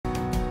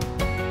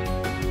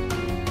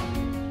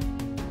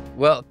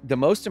Well, the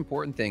most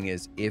important thing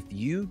is if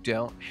you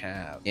don't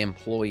have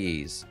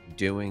employees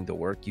doing the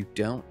work, you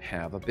don't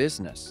have a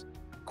business.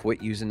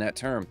 Quit using that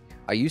term.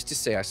 I used to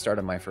say I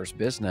started my first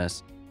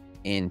business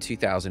in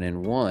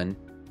 2001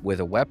 with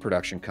a web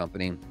production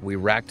company. We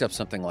racked up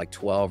something like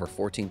 12 or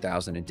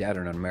 14,000 in debt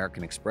on an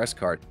American Express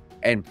card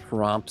and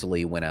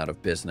promptly went out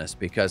of business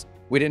because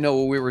we didn't know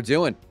what we were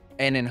doing.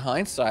 And in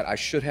hindsight, I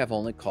should have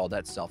only called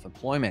that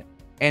self-employment.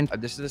 And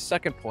this is the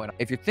second point.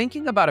 If you're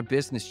thinking about a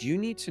business, you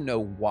need to know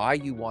why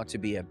you want to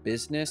be a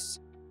business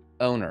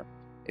owner.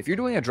 If you're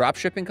doing a drop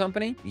shipping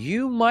company,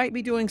 you might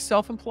be doing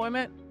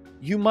self-employment.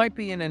 You might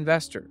be an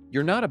investor.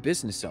 You're not a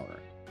business owner.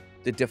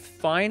 The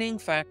defining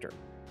factor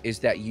is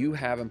that you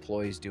have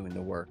employees doing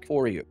the work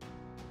for you.